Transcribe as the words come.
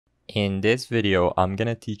In this video, I'm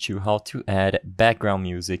gonna teach you how to add background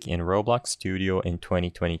music in Roblox Studio in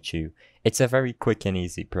 2022. It's a very quick and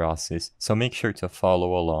easy process, so make sure to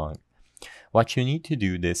follow along. What you need to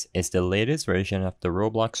do this is the latest version of the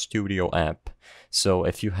Roblox Studio app. So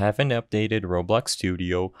if you haven't updated Roblox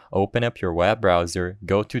Studio, open up your web browser,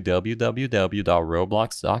 go to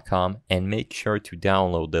www.roblox.com and make sure to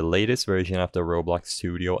download the latest version of the Roblox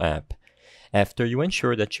Studio app. After you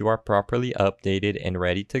ensure that you are properly updated and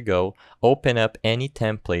ready to go, open up any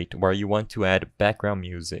template where you want to add background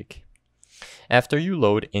music. After you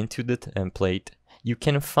load into the template, you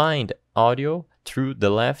can find audio through the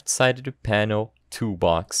left side of the panel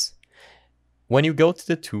toolbox. When you go to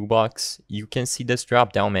the toolbox, you can see this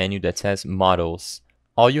drop-down menu that says Models.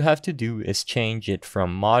 All you have to do is change it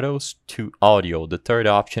from Models to Audio, the third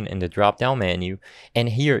option in the drop-down menu, and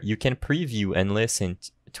here you can preview and listen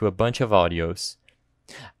to a bunch of audios.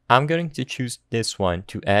 I'm going to choose this one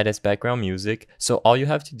to add as background music, so all you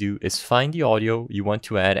have to do is find the audio you want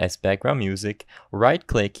to add as background music,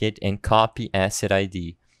 right-click it and copy Asset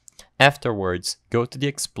ID. Afterwards, go to the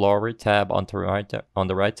Explorer tab on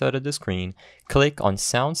the right side of the screen, click on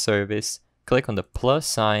Sound Service, click on the plus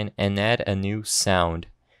sign and add a new sound.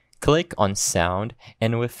 Click on Sound,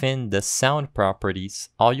 and within the sound properties,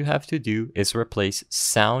 all you have to do is replace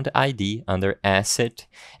Sound ID under Asset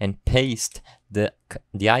and paste the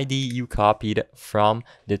ID you copied from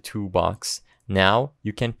the toolbox. Now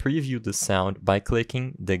you can preview the sound by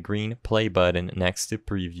clicking the green play button next to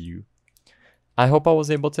Preview. I hope I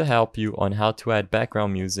was able to help you on how to add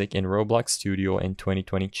background music in Roblox Studio in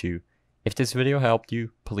 2022. If this video helped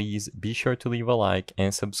you, please be sure to leave a like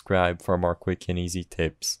and subscribe for more quick and easy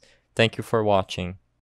tips. Thank you for watching.